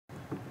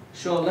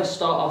Sure, let's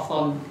start off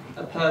on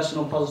a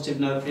personal positive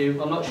note for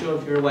you. I'm not sure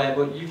if you're aware,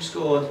 but you've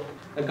scored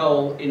a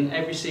goal in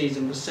every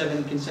season for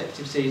 7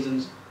 consecutive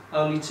seasons.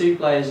 Only 2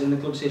 players in the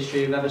club's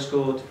history have ever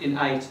scored in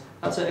 8.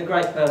 That's a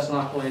great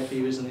personal accolade for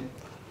you, isn't it?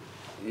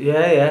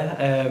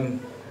 Yeah.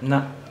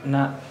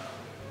 Nat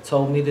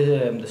told me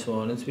this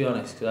morning, to be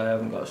honest, because I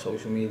haven't got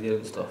social media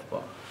and stuff,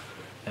 but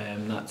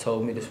Nat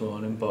told me this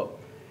morning, but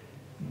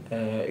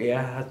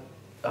yeah,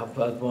 I'd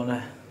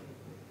wanna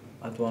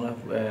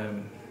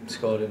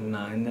score in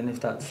 9 then, if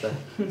that's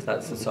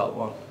the top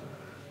one.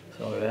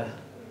 So yeah,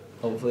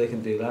 hopefully I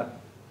can do that.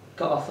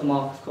 Got off the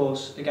mark, of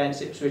course,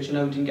 against Ipswich. I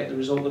know we didn't get the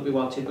result that we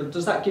wanted, but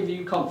does that give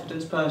you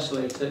confidence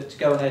personally to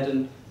go ahead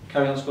and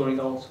carry on scoring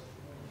goals?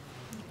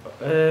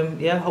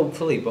 Yeah,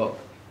 hopefully, but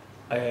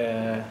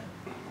I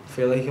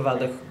feel like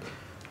I've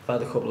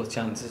had a couple of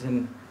chances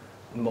in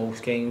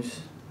most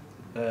games,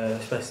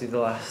 especially the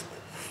last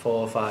 4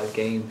 or 5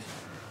 games.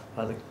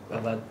 I've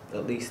had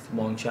at least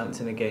one chance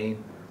in a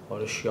game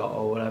or a shot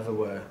or whatever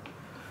where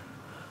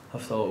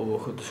I've thought, oh,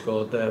 I could have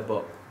scored there,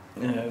 but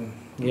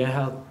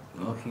yeah,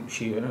 I'll keep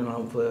shooting and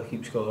hopefully I'll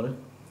keep scoring.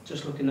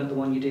 Just looking at the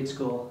one you did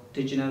score,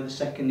 did you know the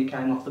second he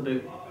came off the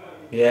boot?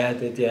 Yeah, I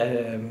did, yeah.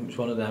 It was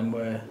one of them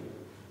where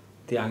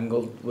the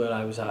angle where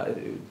I was at,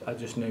 I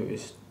just knew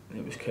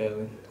it was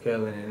curling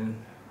in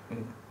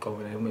and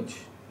going in, which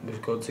was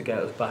good to get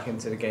us back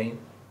into the game.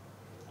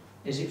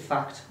 Is it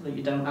fact that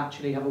you don't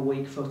actually have a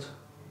weak foot?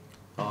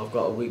 Oh, I've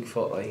got a weak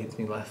foot that hits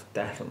me left,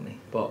 definitely,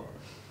 but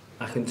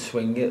I can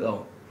swing it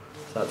though.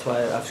 So that's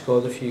why I've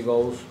scored a few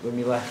goals with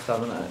my left,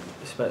 haven't I?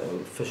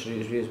 For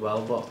Shrewsbury as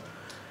well, but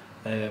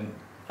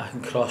I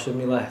can cross with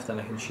my left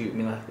and I can shoot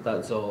with my left, but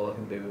that's all I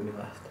can do with my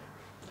left.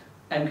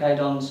 MK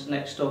Dons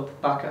next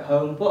up, back at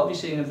home. What have you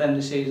seen of them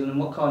this season and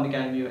what kind of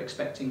game are you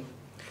expecting?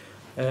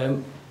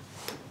 Well,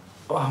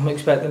 I'm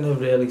expecting a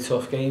really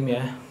tough game,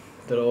 yeah.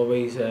 They're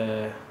always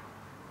a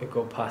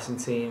good passing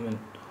team and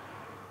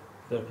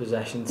they're a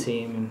possession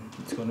team, and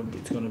it's going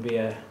to be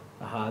a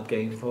hard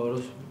game for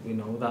us. We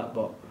know that,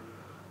 but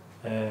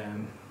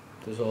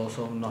there's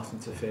also nothing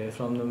to fear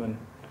from them, and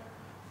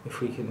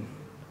if we can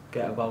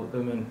get about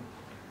them and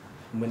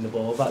win the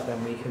ball back,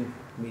 then we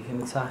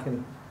can attack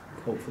and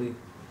hopefully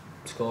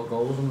score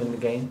goals and win the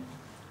game.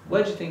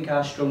 Where do you think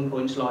our strong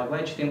points lie?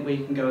 Where do you think we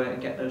can go out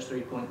and get those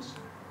 3 points?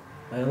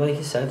 Like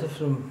you said,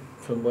 from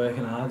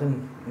working hard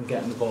and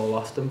getting the ball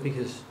off them,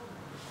 because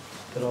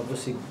they're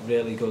obviously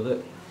really good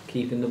at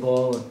keeping the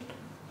ball and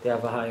they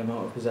have a high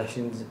amount of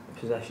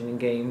possession in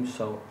games.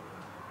 So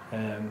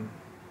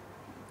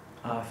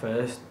our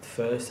first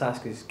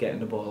task is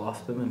getting the ball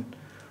off them, and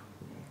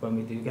when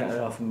we do get it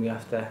off them, we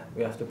have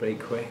to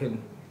break quick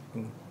and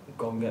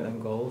go and get them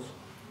goals.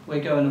 We're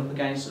going up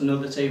against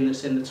another team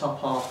that's in the top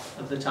half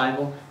of the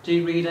table. Do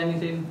you read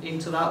anything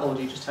into that, or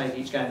do you just take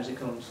each game as it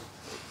comes?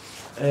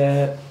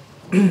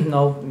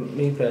 No,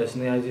 me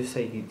personally, I just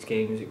take each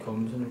game as it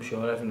comes, and I'm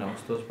sure everyone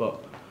else does.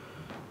 But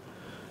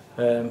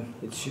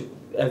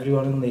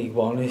everyone in League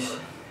One is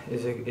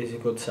a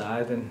good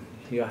side, and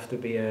you have to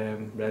be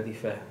ready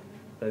for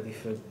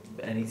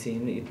any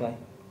team that you play.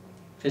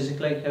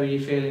 Physically, how are you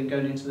feeling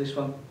going into this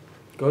one?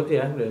 Good,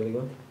 yeah, really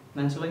good.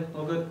 Mentally,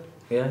 all good?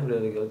 Yeah,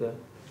 really good, yeah.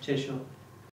 Cheers, Shaun.